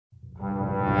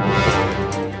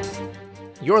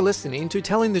You're listening to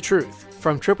Telling the Truth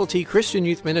from Triple T Christian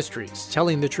Youth Ministries,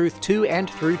 telling the truth to and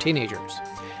through teenagers.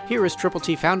 Here is Triple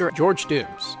T founder George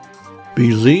Dooms.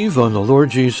 Believe on the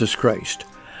Lord Jesus Christ.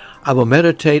 I will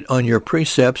meditate on your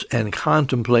precepts and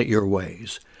contemplate your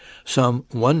ways. Psalm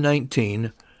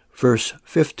 119, verse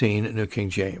 15, New King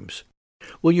James.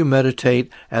 Will you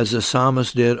meditate as the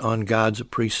psalmist did on God's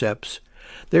precepts?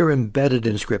 They're embedded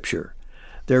in Scripture.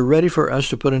 They're ready for us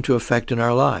to put into effect in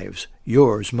our lives,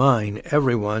 yours, mine,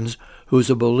 everyone's who's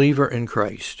a believer in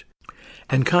Christ.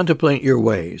 And contemplate your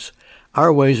ways.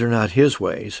 Our ways are not His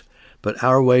ways, but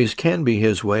our ways can be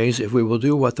His ways if we will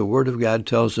do what the Word of God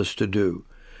tells us to do,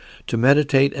 to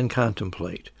meditate and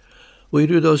contemplate. Will you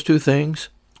do those two things?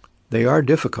 They are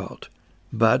difficult,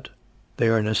 but they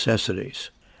are necessities.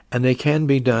 And they can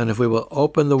be done if we will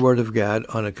open the Word of God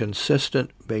on a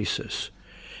consistent basis.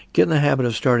 Get in the habit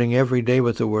of starting every day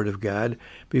with the Word of God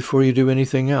before you do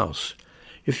anything else.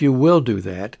 If you will do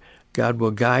that, God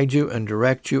will guide you and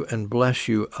direct you and bless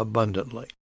you abundantly.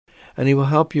 And He will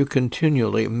help you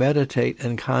continually meditate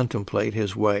and contemplate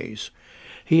His ways.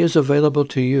 He is available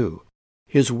to you.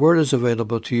 His Word is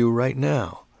available to you right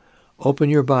now. Open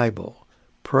your Bible,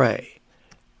 pray,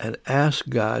 and ask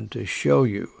God to show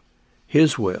you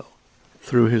His will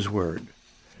through His Word.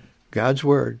 God's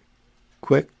Word,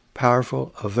 quick,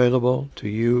 powerful, available to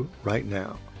you right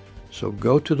now. So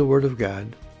go to the Word of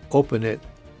God, open it,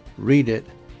 read it,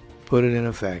 put it in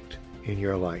effect in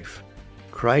your life.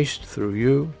 Christ through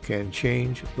you can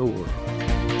change the world.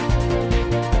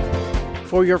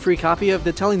 For your free copy of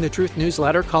the Telling the Truth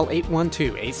newsletter, call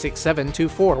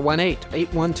 812-867-2418,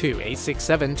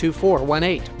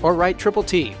 812-867-2418, or write Triple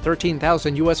T,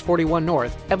 13,000 U.S. 41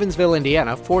 North, Evansville,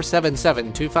 Indiana,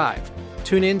 47725.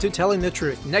 Tune in to Telling the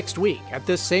Truth next week at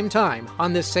this same time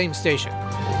on this same station.